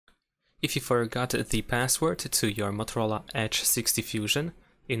If you forgot the password to your Motorola Edge 60 Fusion,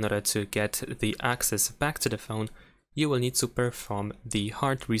 in order to get the access back to the phone, you will need to perform the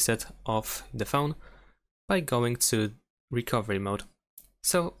hard reset of the phone by going to recovery mode.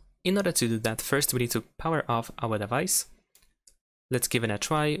 So in order to do that, first we need to power off our device. Let's give it a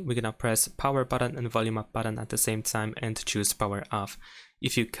try. We're gonna press power button and volume up button at the same time and choose power off.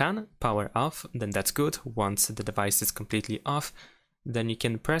 If you can power off, then that's good. Once the device is completely off, then you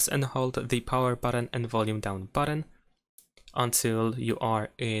can press and hold the power button and volume down button until you are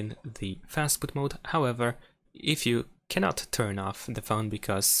in the fast boot mode. However, if you cannot turn off the phone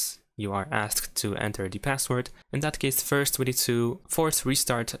because you are asked to enter the password, in that case, first we need to force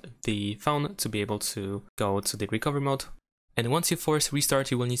restart the phone to be able to go to the recovery mode. And once you force restart,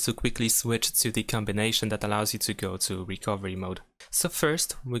 you will need to quickly switch to the combination that allows you to go to recovery mode. So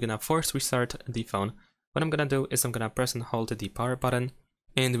first, we're gonna force restart the phone. What I'm gonna do is I'm gonna press and hold the power button,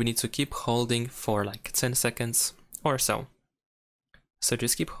 and we need to keep holding for like 10 seconds or so. So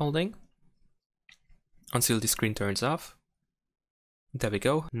just keep holding until the screen turns off. There we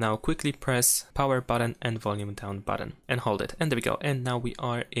go. Now quickly press power button and volume down button and hold it. And there we go. And now we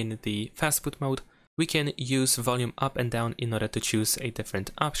are in the fast boot mode. We can use volume up and down in order to choose a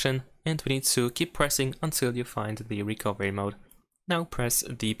different option, and we need to keep pressing until you find the recovery mode. Now press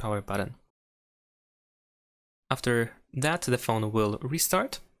the power button. After that, the phone will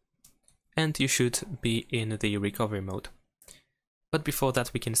restart and you should be in the recovery mode. But before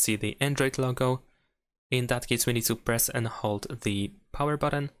that, we can see the Android logo. In that case, we need to press and hold the power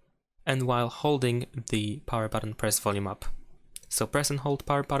button, and while holding the power button, press volume up. So press and hold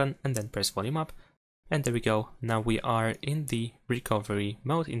power button and then press volume up. And there we go. Now we are in the recovery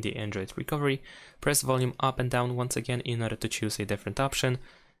mode, in the Android recovery. Press volume up and down once again in order to choose a different option.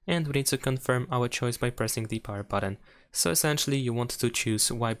 And we need to confirm our choice by pressing the power button. So essentially you want to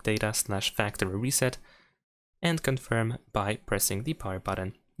choose wipe data / factory reset and confirm by pressing the power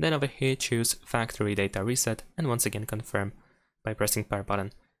button. Then over here choose factory data reset and once again confirm by pressing power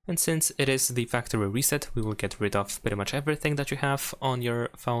button. And since it is the factory reset, we will get rid of pretty much everything that you have on your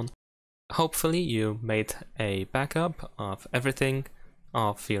phone. Hopefully you made a backup of everything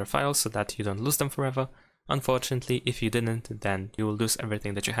of your files so that you don't lose them forever. Unfortunately, if you didn't, then you will lose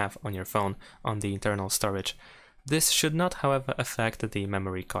everything that you have on your phone on the internal storage. This should not, however, affect the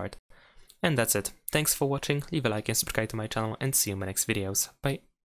memory card. And that's it. Thanks for watching, leave a like and subscribe to my channel, and see you in my next videos. Bye!